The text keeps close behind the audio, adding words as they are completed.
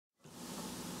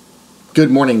Good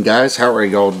morning, guys. How are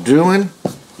y'all doing?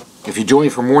 If you join me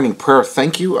for morning prayer,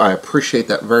 thank you. I appreciate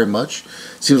that very much.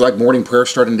 Seems like morning prayer is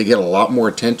starting to get a lot more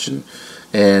attention,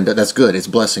 and that's good. It's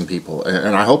blessing people,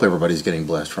 and I hope everybody's getting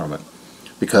blessed from it.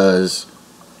 Because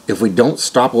if we don't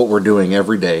stop what we're doing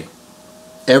every day,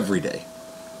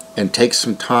 and take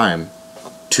some time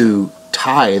to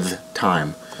tithe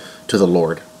time to the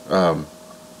Lord.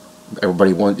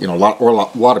 Everybody wants, a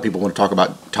lot of people want to talk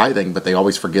about tithing, but they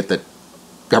always forget that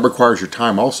God requires your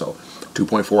time also,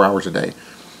 2.4 hours a day.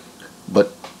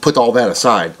 But put all that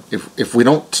aside, if we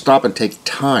don't stop and take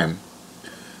time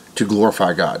to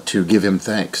glorify God, to give Him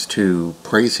thanks, to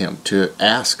praise Him, to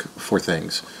ask for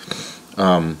things,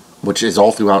 which is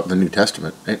all throughout the New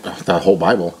Testament, the whole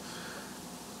Bible,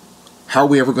 how are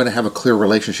we ever going to have a clear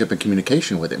relationship and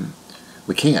communication with Him?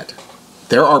 We can't.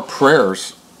 There are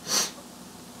prayers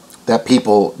that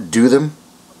people do them,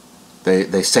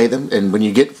 they say them, and when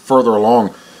you get further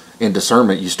along in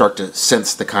discernment, you start to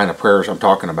sense the kind of prayers I'm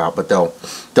talking about. But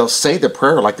they'll say the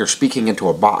prayer like they're speaking into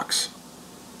a box,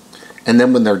 and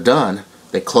then when they're done,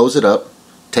 they close it up,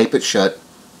 tape it shut,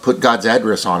 put God's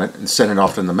address on it, and send it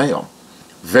off in the mail.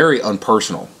 Very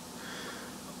unpersonal.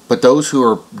 But those who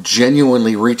are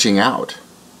genuinely reaching out,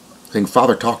 saying,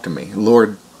 "Father, talk to me.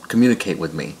 Lord, communicate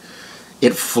with me,"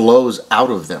 it flows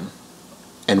out of them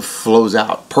and flows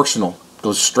out. Personal.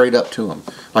 Goes straight up to them,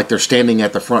 like they're standing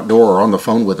at the front door or on the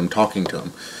phone with them, talking to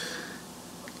them.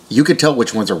 You can tell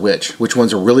which ones are which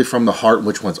ones are really from the heart, and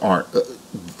which ones aren't.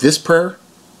 This prayer,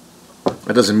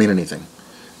 that doesn't mean anything.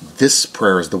 This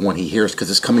prayer is the one He hears because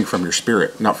it's coming from your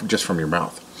spirit, not just from your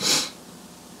mouth.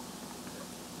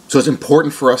 So it's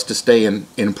important for us to stay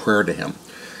in prayer to Him.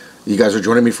 You guys are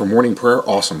joining me for morning prayer?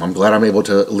 Awesome. I'm glad I'm able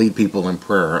to lead people in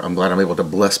prayer. I'm glad I'm able to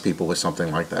bless people with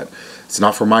something like that. It's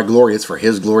not for my glory, it's for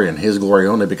His glory and His glory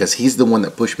only, because He's the one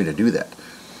that pushed me to do that.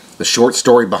 The short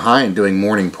story behind doing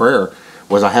morning prayer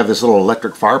was I have this little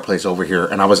electric fireplace over here,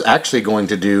 and I was actually going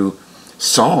to do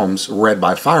Psalms read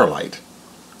by firelight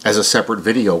as a separate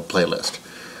video playlist.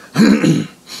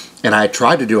 And I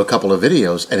tried to do a couple of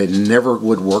videos, and it never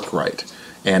would work right.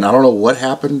 And I don't know what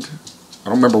happened. I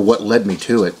don't remember what led me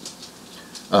to it.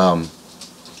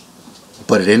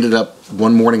 But it ended up,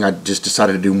 one morning I just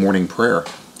decided to do morning prayer.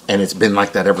 And it's been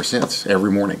like that ever since,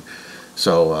 every morning.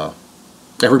 So,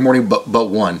 every morning but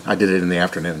one. I did it in the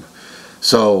afternoon.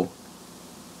 So,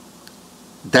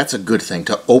 that's a good thing,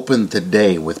 to open the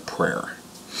day with prayer.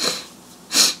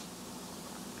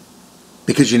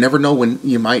 Because you never know when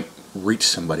you might reach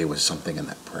somebody with something in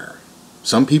that prayer.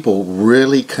 Some people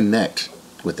really connect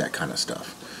with that kind of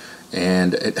stuff.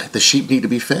 And the sheep need to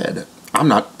be fed. I'm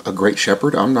not a great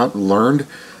shepherd. I'm not learned.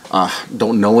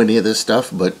 Don't know any of this stuff,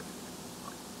 but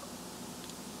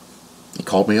He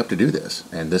called me up to do this.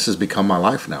 And this has become my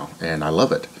life now, and I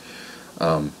love it.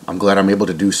 I'm glad I'm able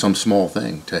to do some small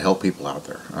thing to help people out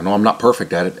there. I know I'm not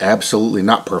perfect at it. Absolutely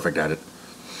not perfect at it.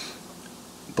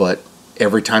 But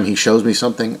every time He shows me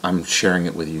something, I'm sharing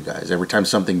it with you guys. Every time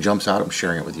something jumps out, I'm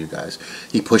sharing it with you guys.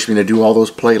 He pushed me to do all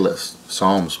those playlists,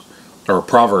 Psalms, or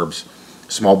Proverbs,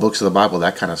 small books of the Bible,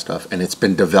 that kind of stuff. And it's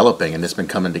been developing, and it's been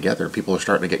coming together. People are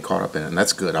starting to get caught up in it, and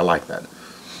that's good. I like that.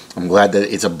 I'm glad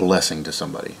that it's a blessing to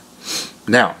somebody.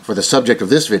 Now, for the subject of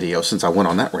this video, since I went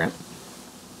on that rant,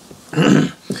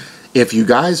 if you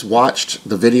guys watched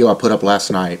the video I put up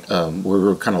last night, we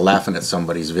were kind of laughing at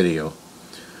somebody's video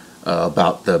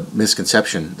about the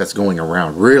misconception that's going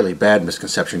around, really bad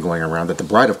misconception going around, that the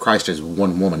bride of Christ is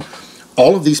one woman.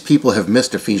 All of these people have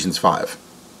missed Ephesians 5.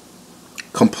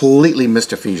 Completely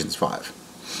missed Ephesians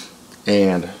 5.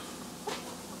 And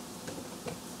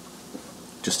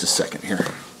just a second here.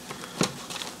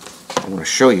 I want to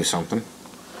show you something.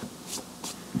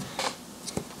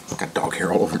 I've got dog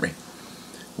hair all over me.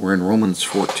 We're in Romans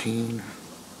 14.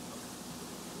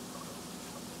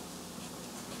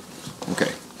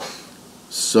 Okay.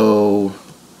 So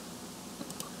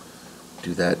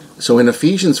do that. So in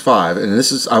Ephesians 5, and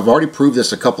this is, I've already proved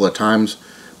this a couple of times,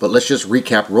 but let's just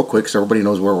recap real quick so everybody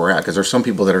knows where we're at, because there's some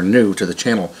people that are new to the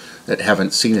channel that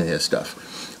haven't seen any of this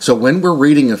stuff. So when we're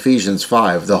reading Ephesians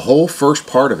 5, the whole first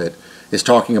part of it is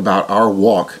talking about our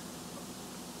walk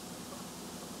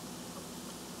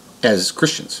as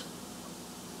Christians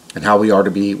and how we are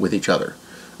to be with each other.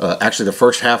 Actually, the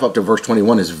first half up to verse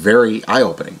 21 is very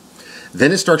eye-opening.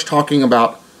 Then it starts talking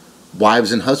about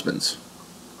wives and husbands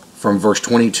from verse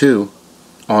 22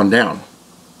 on down.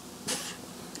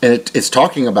 And it's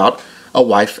talking about a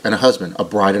wife and a husband, a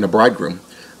bride and a bridegroom.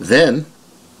 Then,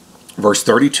 verse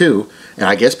 32, and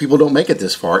I guess people don't make it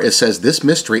this far, it says, "This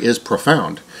mystery is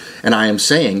profound, and I am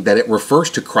saying that it refers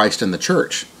to Christ and the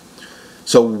church."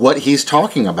 So what he's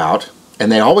talking about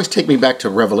And they always take me back to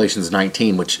Revelations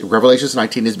 19, which Revelations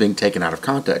 19 is being taken out of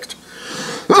context.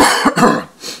 The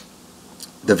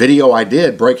video I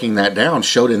did breaking that down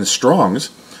showed in the Strong's,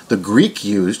 the Greek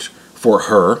used for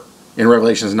her in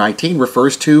Revelations 19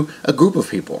 refers to a group of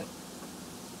people.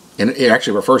 And it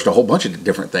actually refers to a whole bunch of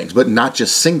different things, but not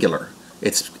just singular.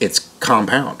 It's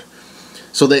compound.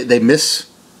 So they miss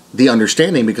the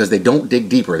understanding because they don't dig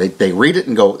deeper. They read it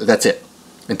and go, that's it,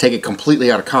 and take it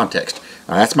completely out of context.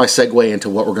 Now, that's my segue into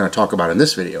what we're going to talk about in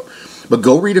this video. But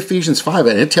go read Ephesians 5,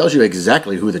 and it tells you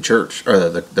exactly who the church, or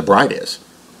the bride is.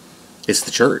 It's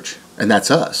the church, and that's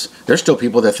us. There's still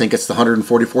people that think it's the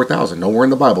 144,000. Nowhere in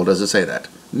the Bible does it say that.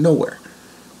 Nowhere.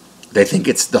 They think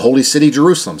it's the holy city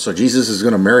Jerusalem, so Jesus is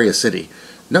going to marry a city.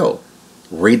 No.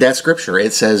 Read that scripture.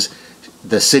 It says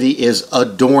the city is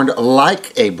adorned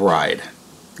like a bride.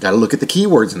 Got to look at the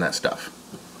keywords in that stuff.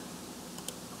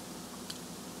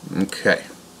 Okay.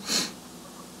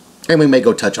 And we may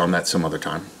go touch on that some other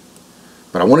time.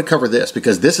 But I want to cover this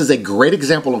because this is a great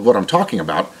example of what I'm talking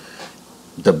about.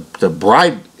 The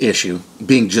bride issue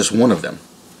being just one of them.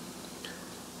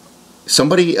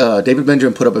 Somebody, David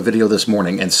Benjamin put up a video this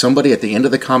morning, and somebody at the end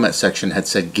of the comment section had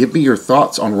said, give me your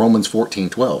thoughts on Romans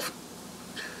 14:12.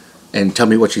 And tell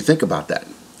me what you think about that.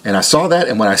 And I saw that,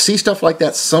 and when I see stuff like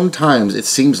that, sometimes it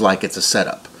seems like it's a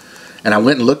setup. And I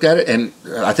went and looked at it, and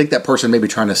I think that person may be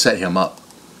trying to set him up.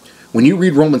 When you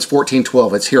read Romans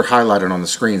 14:12, it's here highlighted on the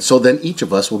screen. So then each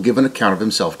of us will give an account of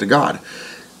himself to God.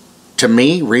 To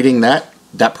me, reading that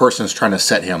person's trying to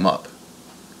set him up.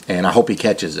 And I hope he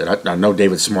catches it. I know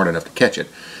David's smart enough to catch it.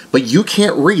 But you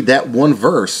can't read that one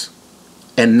verse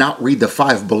and not read the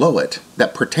 5 below it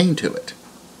that pertain to it.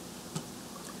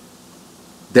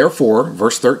 Therefore,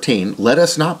 verse 13, let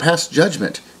us not pass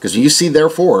judgment. Because you see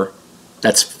therefore,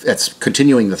 that's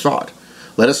continuing the thought.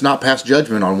 Let us not pass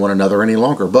judgment on one another any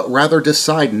longer, but rather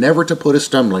decide never to put a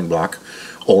stumbling block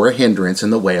or a hindrance in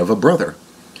the way of a brother.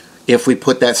 If we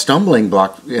put that stumbling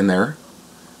block in there,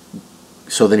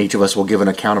 so then each of us will give an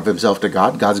account of himself to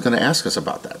God, God's going to ask us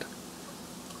about that.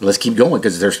 Let's keep going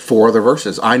because there's 4 other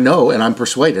verses. I know and I'm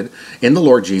persuaded in the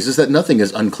Lord Jesus that nothing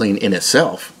is unclean in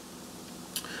itself,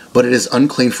 but it is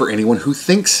unclean for anyone who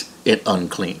thinks it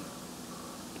unclean.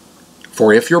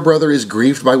 For if your brother is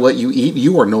grieved by what you eat,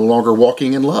 you are no longer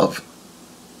walking in love.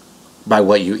 By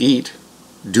what you eat,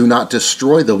 do not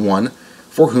destroy the one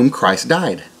for whom Christ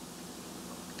died.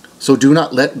 So do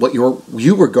not let what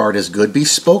you regard as good be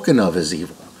spoken of as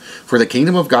evil. For the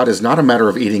kingdom of God is not a matter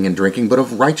of eating and drinking, but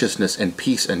of righteousness and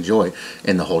peace and joy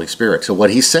in the Holy Spirit. So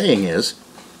what he's saying is,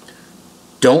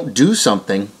 don't do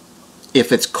something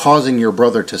if it's causing your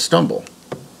brother to stumble.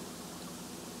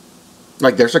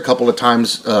 Like there's a couple of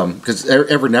times, because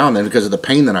every now and then, because of the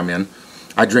pain that I'm in,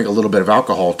 I drink a little bit of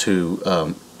alcohol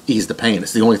to ease the pain.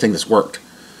 It's the only thing that's worked.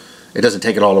 It doesn't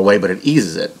take it all away, but it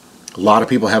eases it. A lot of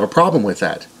people have a problem with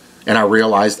that. And I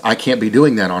realized I can't be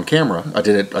doing that on camera. I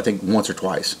did it, I think, once or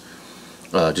twice.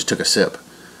 Just took a sip.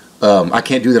 I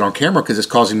can't do that on camera because it's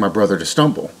causing my brother to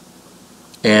stumble.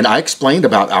 And I explained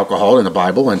about alcohol in the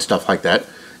Bible and stuff like that,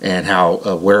 and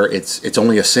how where it's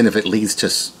only a sin if it leads to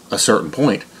a certain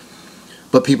point.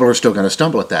 But people are still going to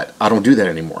stumble at that. I don't do that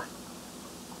anymore.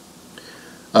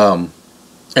 And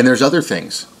there's other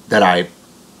things that I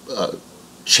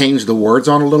change the words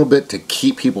on a little bit to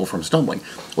keep people from stumbling.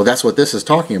 Well, that's what this is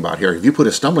talking about here. If you put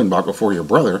a stumbling block before your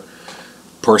brother,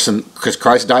 because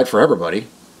Christ died for everybody,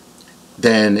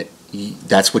 then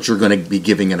that's what you're going to be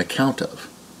giving an account of.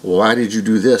 Why did you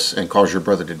do this and cause your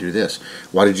brother to do this?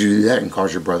 Why did you do that and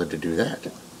cause your brother to do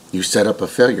that? You set up a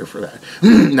failure for that.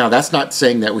 Now, that's not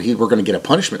saying that we're going to get a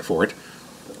punishment for it,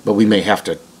 but we may have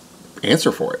to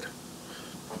answer for it.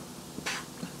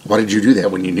 Why did you do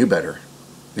that when you knew better?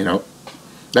 You know,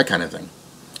 that kind of thing.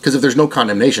 Because if there's no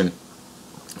condemnation,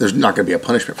 there's not going to be a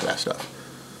punishment for that stuff.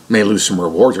 May lose some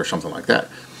rewards or something like that.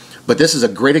 But this is a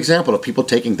great example of people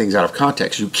taking things out of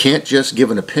context. You can't just give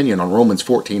an opinion on Romans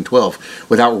 14:12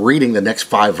 without reading the next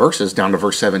 5 verses down to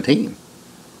verse 17.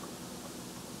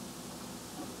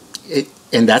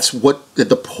 And that's what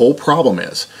the whole problem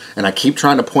is. And I keep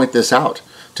trying to point this out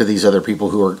to these other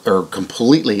people who are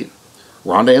completely...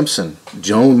 Rhonda Empson,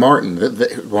 Joan Martin.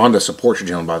 Rhonda supports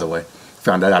Joan, by the way.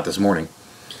 Found that out this morning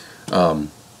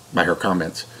by her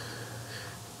comments.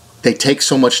 They take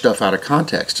so much stuff out of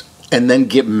context and then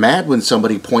get mad when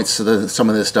somebody points to some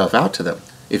of this stuff out to them.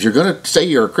 If you're going to say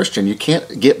you're a Christian, you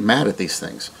can't get mad at these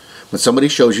things. When somebody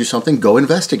shows you something, go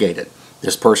investigate it.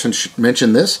 This person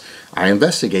mentioned this. I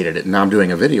investigated it, and now I'm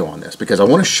doing a video on this because I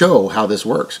want to show how this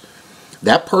works.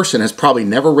 That person has probably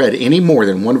never read any more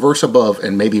than 1 verse above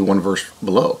and maybe 1 verse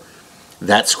below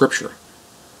that scripture.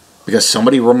 Because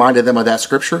somebody reminded them of that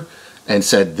scripture, and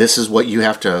said, this is what you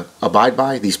have to abide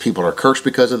by. These people are cursed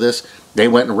because of this. They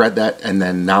went and read that, and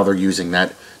then now they're using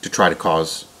that to try to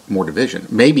cause more division.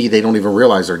 Maybe they don't even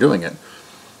realize they're doing it.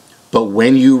 But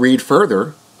when you read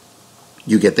further,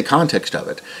 you get the context of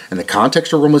it. And the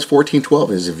context of Romans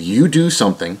 14:12 is, if you do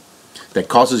something that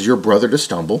causes your brother to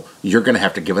stumble, you're going to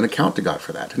have to give an account to God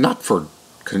for that. Not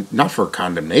for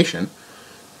condemnation,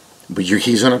 but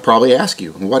he's going to probably ask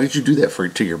you, why did you do that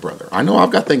to your brother? I know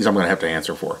I've got things I'm going to have to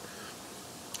answer for.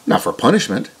 Not for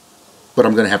punishment, but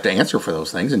I'm going to have to answer for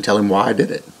those things and tell him why I did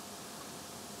it.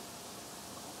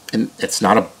 And it's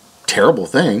not a terrible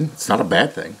thing. It's not a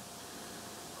bad thing.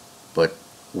 But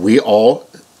we all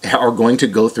are going to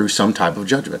go through some type of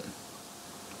judgment.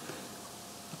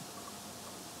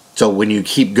 So when you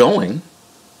keep going,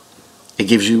 it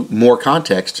gives you more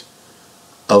context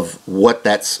of what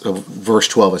verse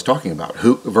 12 is talking about.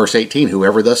 Verse 18,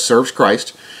 whoever thus serves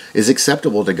Christ is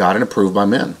acceptable to God and approved by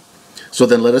men. So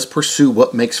then let us pursue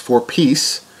what makes for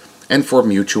peace and for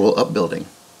mutual upbuilding.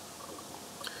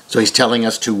 So he's telling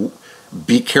us to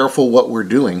be careful what we're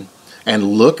doing and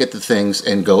look at the things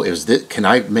and go, can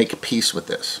I make peace with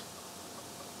this?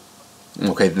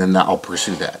 Okay, then I'll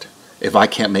pursue that. If I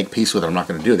can't make peace with it, I'm not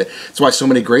going to do that. That's why so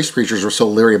many grace preachers are so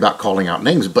leery about calling out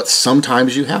names, but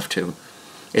sometimes you have to.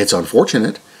 It's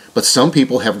unfortunate, but some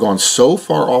people have gone so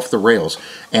far off the rails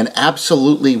and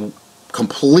absolutely,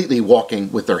 completely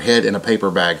walking with their head in a paper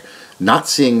bag, not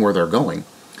seeing where they're going.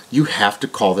 You have to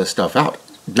call this stuff out.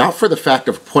 Not for the fact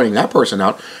of pointing that person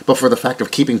out, but for the fact of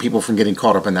keeping people from getting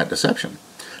caught up in that deception.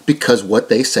 Because what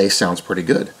they say sounds pretty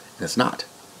good, and it's not.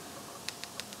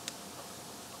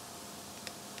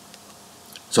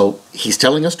 So he's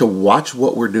telling us to watch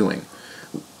what we're doing.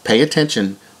 Pay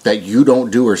attention that you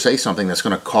don't do or say something that's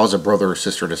going to cause a brother or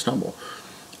sister to stumble.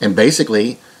 And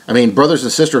basically, brothers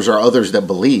and sisters are others that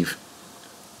believe,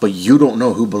 but you don't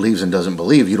know who believes and doesn't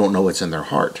believe. You don't know what's in their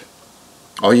heart.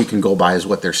 All you can go by is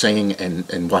what they're saying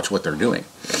and watch what they're doing.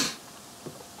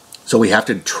 So we have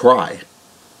to try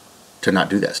to not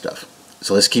do that stuff.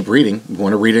 So let's keep reading. We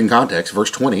want to read it in context.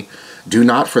 Verse 20, do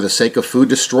not for the sake of food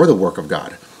destroy the work of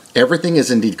God. Everything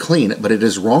is indeed clean, but it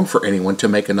is wrong for anyone to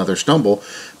make another stumble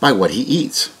by what he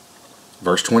eats.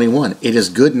 Verse 21, it is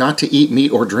good not to eat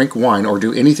meat or drink wine or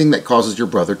do anything that causes your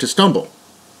brother to stumble.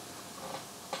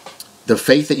 The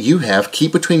faith that you have,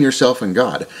 keep between yourself and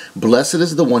God. Blessed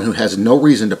is the one who has no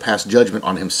reason to pass judgment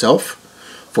on himself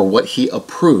for what he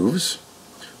approves,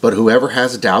 but whoever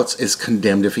has doubts is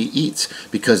condemned if he eats,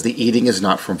 because the eating is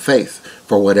not from faith.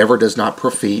 For whatever does not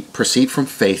proceed from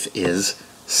faith is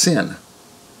sin.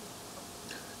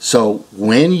 So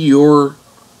when you're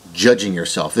judging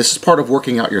yourself, this is part of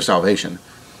working out your salvation.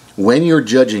 When you're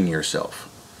judging yourself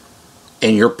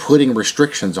and you're putting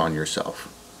restrictions on yourself,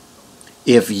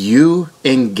 if you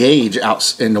engage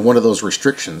out into one of those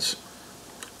restrictions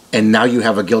and now you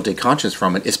have a guilty conscience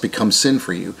from it, it's become sin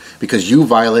for you because you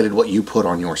violated what you put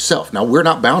on yourself. Now, we're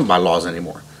not bound by laws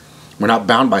anymore. We're not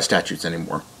bound by statutes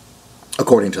anymore,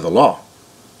 according to the law.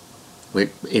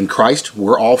 In Christ,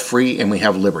 we're all free and we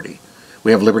have liberty.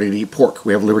 We have liberty to eat pork.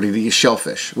 We have liberty to eat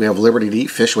shellfish. We have liberty to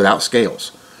eat fish without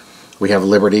scales. We have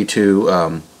liberty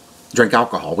to drink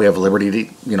alcohol. We have liberty to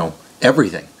eat,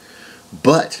 everything.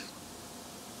 But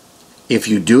if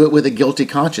you do it with a guilty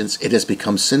conscience, it has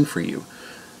become sin for you.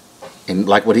 And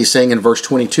like what he's saying in verse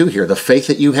 22 here, the faith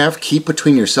that you have, keep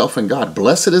between yourself and God.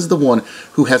 Blessed is the one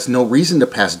who has no reason to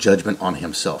pass judgment on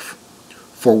himself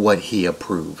for what he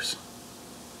approves.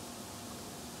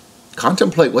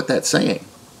 Contemplate what that's saying.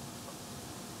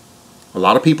 A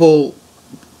lot of people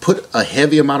put a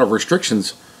heavy amount of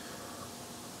restrictions.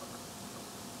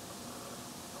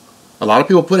 A lot of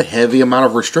people put a heavy amount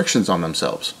of restrictions on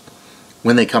themselves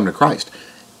when they come to Christ,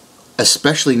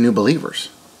 especially new believers.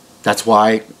 That's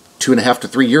why 2.5 to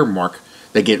 3 year mark,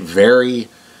 they get very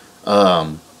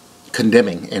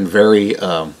condemning and very,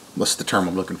 what's the term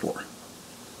I'm looking for?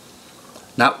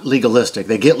 Not legalistic.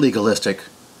 They get legalistic.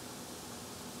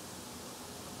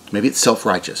 Maybe it's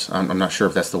self-righteous. I'm not sure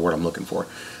if that's the word I'm looking for.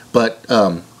 But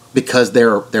because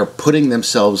they're putting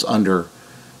themselves under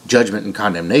judgment and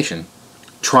condemnation,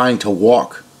 trying to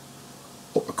walk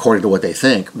according to what they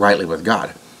think rightly with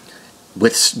God.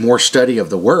 With more study of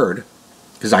the Word,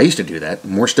 because I used to do that,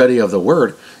 more study of the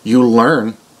Word, you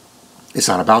learn it's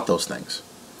not about those things.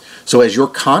 So as your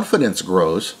confidence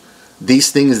grows,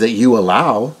 these things that you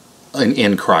allow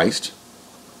in Christ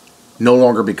no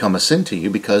longer become a sin to you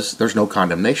because there's no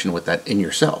condemnation with that in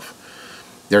yourself.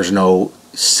 There's no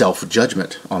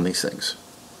self-judgment on these things.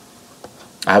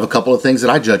 I have a couple of things that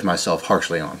I judge myself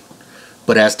harshly on.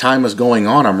 But as time is going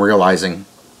on, I'm realizing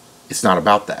it's not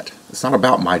about that. It's not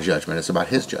about my judgment. It's about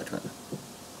His judgment.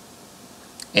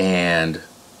 And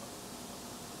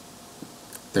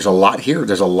there's a lot here.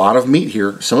 There's a lot of meat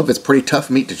here. Some of it's pretty tough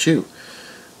meat to chew.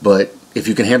 But if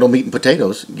you can handle meat and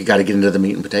potatoes, you got to get into the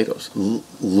meat and potatoes.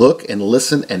 Look and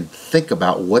listen and think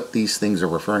about what these things are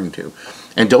referring to.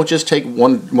 And don't just take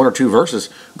one or two verses.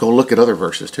 Go look at other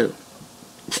verses too.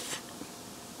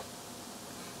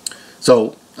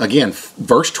 So again,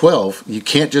 verse 12, you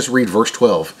can't just read verse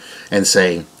 12 and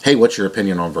say, hey, what's your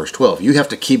opinion on verse 12? You have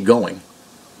to keep going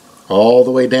all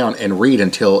the way down and read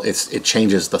until it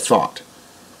changes the thought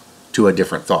to a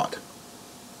different thought.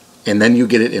 And then you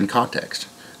get it in context.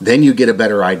 Then you get a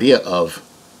better idea of,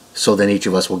 so then each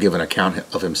of us will give an account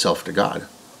of himself to God.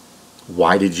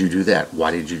 Why did you do that?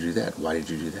 Why did you do that? Why did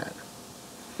you do that?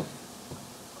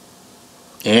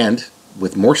 And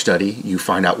with more study, you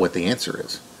find out what the answer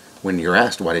is when you're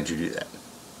asked, why did you do that?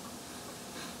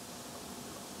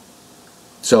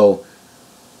 So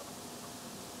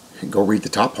go read the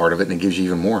top part of it and it gives you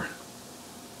even more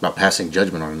about passing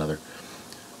judgment on another.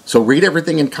 So read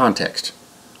everything in context.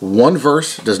 One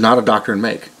verse does not a doctrine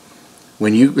make.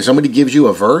 When somebody gives you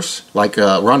a verse, like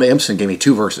Rhonda Empson gave me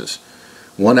 2 verses.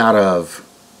 One out of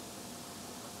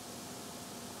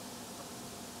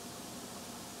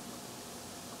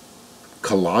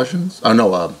Galatians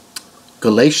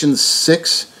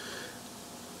 6.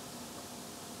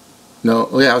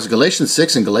 No, yeah, it was Galatians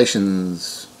 6 and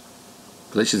Galatians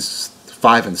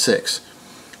 5 and 6.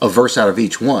 A verse out of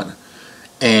each one.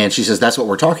 And she says that's what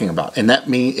we're talking about. And that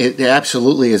means it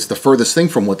absolutely is the furthest thing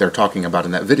from what they're talking about in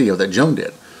that video that Joan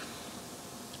did.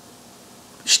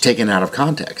 She's taken out of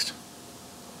context.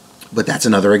 But that's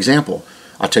another example.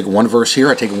 I take one verse here,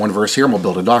 I take one verse here, I'm going to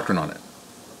build a doctrine on it.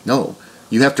 No.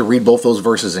 You have to read both those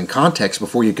verses in context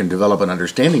before you can develop an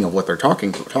understanding of what they're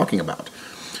talking about.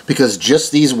 Because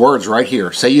just these words right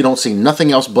here, say you don't see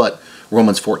nothing else but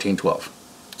Romans 14:12.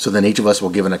 So then each of us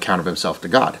will give an account of himself to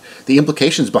God. The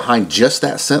implications behind just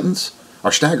that sentence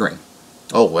are staggering.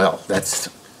 Oh, well,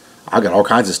 I got all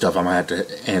kinds of stuff I'm going to have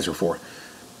to answer for.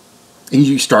 And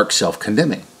you start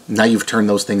self-condemning. Now you've turned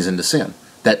those things into sin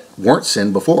that weren't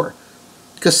sin before.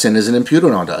 Because sin isn't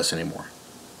imputed onto us anymore.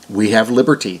 We have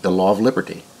liberty, the law of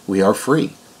liberty. We are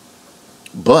free.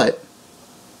 But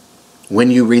when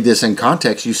you read this in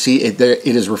context, you see it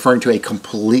is referring to a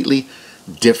completely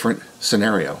different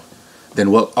scenario than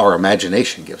what our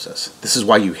imagination gives us. This is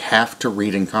why you have to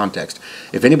read in context.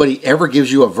 If anybody ever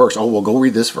gives you a verse, oh, well, go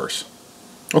read this verse.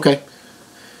 Okay.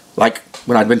 Like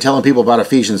when I've been telling people about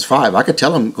Ephesians 5, I could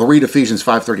tell them, go read Ephesians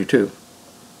 5:32.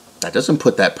 That doesn't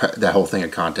put that whole thing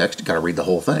in context. You've got to read the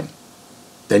whole thing.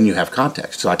 Then you have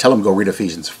context. So I tell them, go read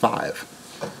Ephesians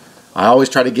 5. I always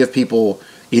try to give people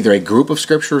either a group of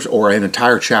scriptures or an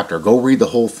entire chapter. Go read the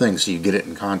whole thing so you get it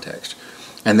in context.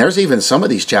 And there's even some of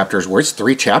these chapters where it's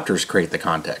 3 chapters create the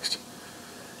context.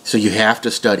 So you have to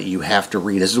study. You have to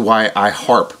read. This is why I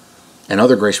harp, and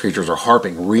other grace preachers are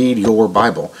harping. Read your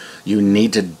Bible. You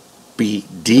need to be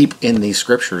deep in these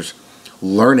scriptures,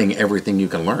 learning everything you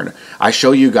can learn. I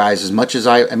show you guys as much as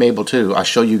I am able to. I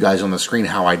show you guys on the screen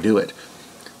how I do it.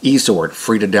 eSword,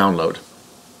 free to download.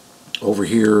 Over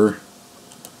here,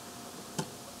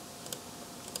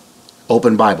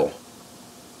 Open Bible.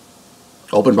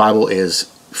 Open Bible is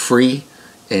free,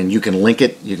 and you can link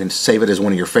it. You can save it as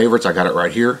one of your favorites. I got it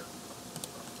right here.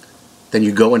 Then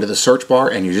you go into the search bar,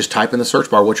 and you just type in the search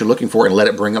bar what you're looking for and let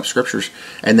it bring up scriptures.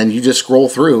 And then you just scroll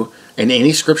through, and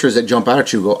any scriptures that jump out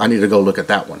at you, go, I need to go look at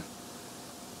that one.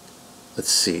 Let's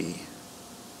see.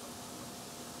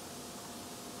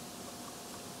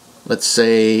 Let's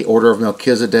say Order of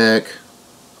Melchizedek.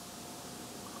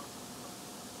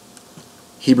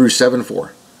 Hebrews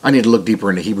 7:4. I need to look deeper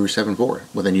into Hebrews 7:4.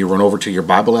 Well, then you run over to your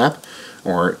Bible app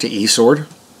or to eSword,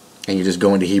 and you just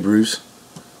go into Hebrews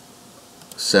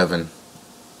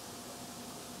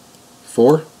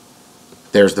 7:4.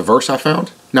 There's the verse I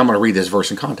found. Now I'm going to read this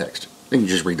verse in context. Then you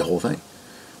just read the whole thing.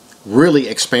 Really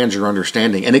expands your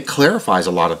understanding, and it clarifies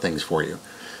a lot of things for you.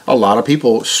 A lot of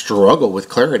people struggle with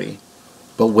clarity.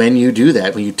 But when you do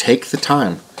that, when you take the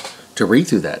time to read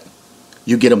through that,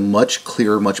 you get a much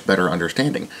clearer, much better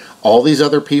understanding. All these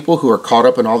other people who are caught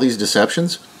up in all these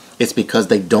deceptions, it's because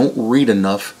they don't read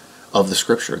enough of the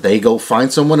scripture. They go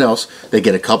find someone else, they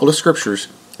get a couple of scriptures,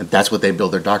 and that's what they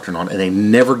build their doctrine on, and they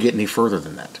never get any further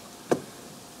than that.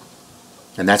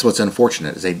 And that's what's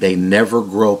unfortunate, is they never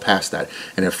grow past that.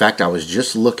 And in fact, I was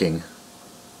just looking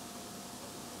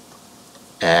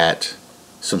at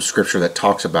some scripture that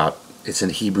talks about, it's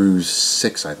in Hebrews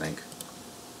 6, I think.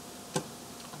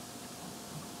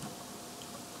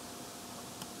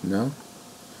 No?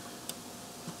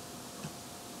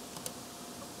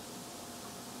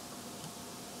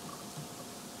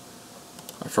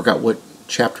 I forgot what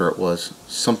chapter it was.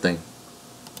 Something.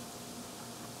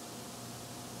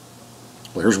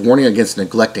 Well, here's warning against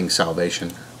neglecting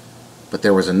salvation. But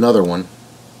there was another one.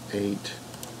 8.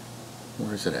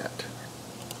 Where is it at?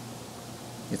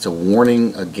 It's a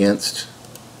warning against...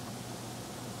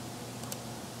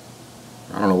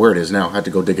 I don't know where it is now. I had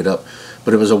to go dig it up.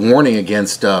 But it was a warning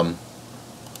against...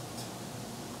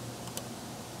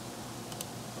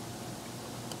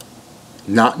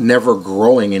 never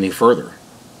growing any further.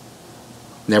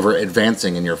 Never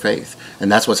advancing in your faith. And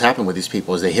that's what's happened with these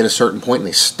people, is they hit a certain point and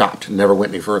they stopped, never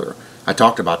went any further. I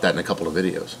talked about that in a couple of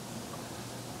videos.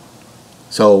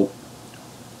 So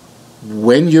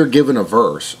when you're given a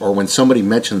verse, or when somebody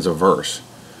mentions a verse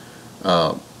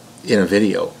in a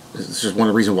video, this is one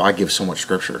of the reasons why I give so much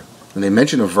scripture. When they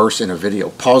mention a verse in a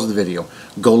video, pause the video,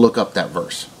 go look up that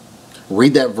verse.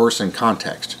 Read that verse in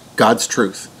context, God's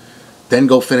truth. Then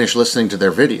go finish listening to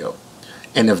their video.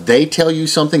 And if they tell you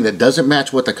something that doesn't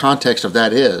match what the context of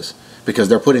that is, because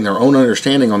they're putting their own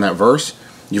understanding on that verse,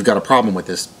 you've got a problem with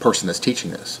this person that's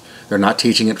teaching this. They're not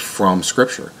teaching it from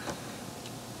Scripture.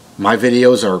 My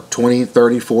videos are 20,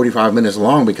 30, 45 minutes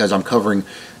long because I'm covering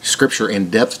Scripture in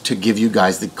depth to give you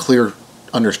guys the clear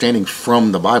understanding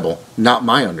from the Bible, not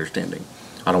my understanding.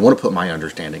 I don't want to put my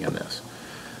understanding in this.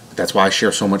 That's why I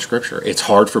share so much Scripture. It's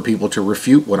hard for people to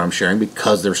refute what I'm sharing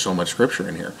because there's so much Scripture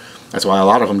in here. That's why a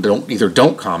lot of them either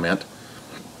don't comment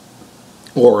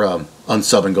or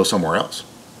unsub and go somewhere else.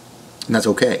 And that's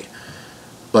okay.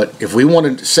 But if we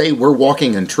want to say we're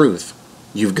walking in truth,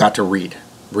 you've got to read.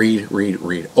 Read, read,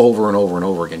 read. Over and over and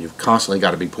over again. You've constantly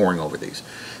got to be poring over these.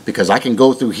 Because I can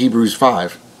go through Hebrews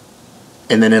 5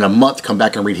 and then in a month come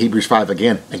back and read Hebrews 5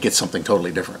 again and get something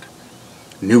totally different.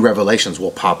 New revelations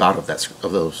will pop out of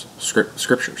those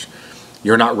scriptures.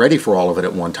 You're not ready for all of it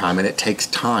at one time, and it takes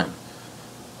time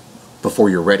before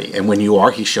you're ready. And when you are,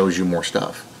 he shows you more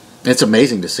stuff. And it's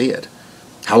amazing to see it.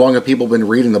 How long have people been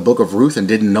reading the book of Ruth and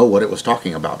didn't know what it was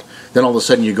talking about? Then all of a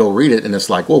sudden you go read it, and it's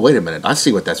like, well, wait a minute, I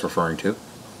see what that's referring to.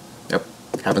 Yep,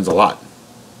 happens a lot.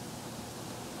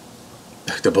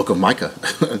 The book of Micah,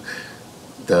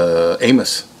 the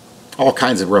Amos, all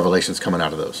kinds of revelations coming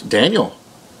out of those. Daniel.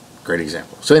 Great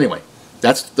example. So anyway,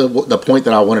 that's the point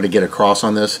that I wanted to get across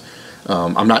on this.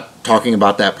 I'm not talking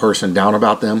about that person, down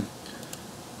about them.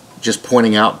 Just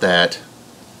pointing out that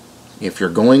if you're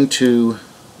going to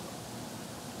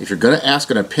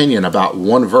ask an opinion about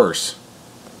one verse,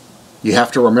 you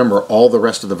have to remember all the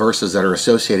rest of the verses that are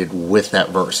associated with that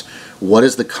verse. What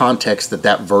is the context that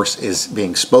that verse is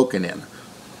being spoken in?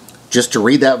 Just to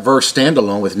read that verse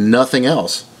standalone with nothing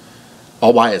else,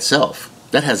 all by itself,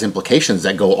 that has implications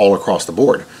that go all across the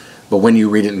board. But when you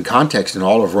read it in context in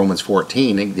all of Romans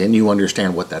 14, then you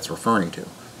understand what that's referring to.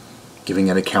 Giving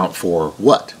an account for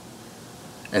what?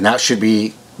 And that should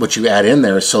be what you add in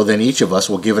there, so then each of us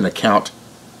will give an account,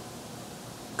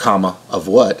 comma, of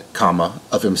what, comma,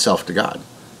 of himself to God.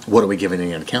 What are we giving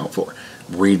an account for?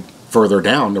 Read further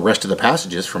down the rest of the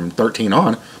passages from 13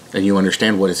 on, and you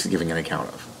understand what it's giving an account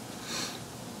of.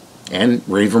 And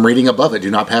even reading above it,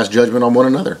 do not pass judgment on one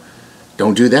another.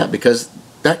 Don't do that, because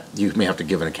that you may have to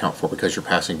give an account for, because you're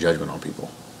passing judgment on people.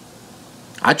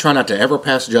 I try not to ever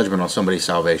pass judgment on somebody's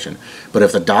salvation, but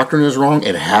if the doctrine is wrong,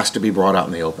 it has to be brought out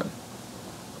in the open.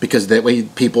 Because that way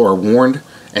people are warned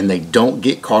and they don't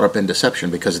get caught up in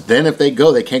deception, because then if they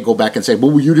go, they can't go back and say,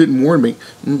 well, you didn't warn me.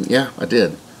 Yeah, I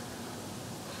did.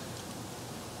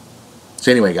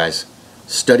 So anyway, guys,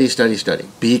 study, study, study.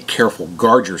 Be careful.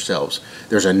 Guard yourselves.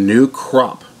 There's a new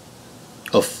crop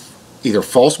of either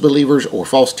false believers or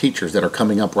false teachers that are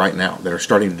coming up right now that are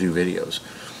starting to do videos.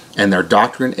 And their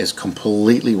doctrine is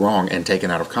completely wrong and taken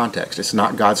out of context. It's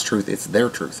not God's truth, it's their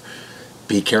truth.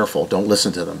 Be careful. Don't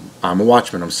listen to them. I'm a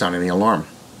watchman. I'm sounding the alarm.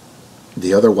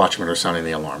 The other watchmen are sounding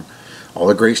the alarm. All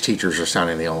the grace teachers are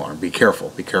sounding the alarm. Be careful.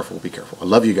 Be careful. Be careful. I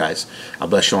love you guys. I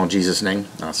bless you all in Jesus' name.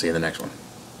 I'll see you in the next one.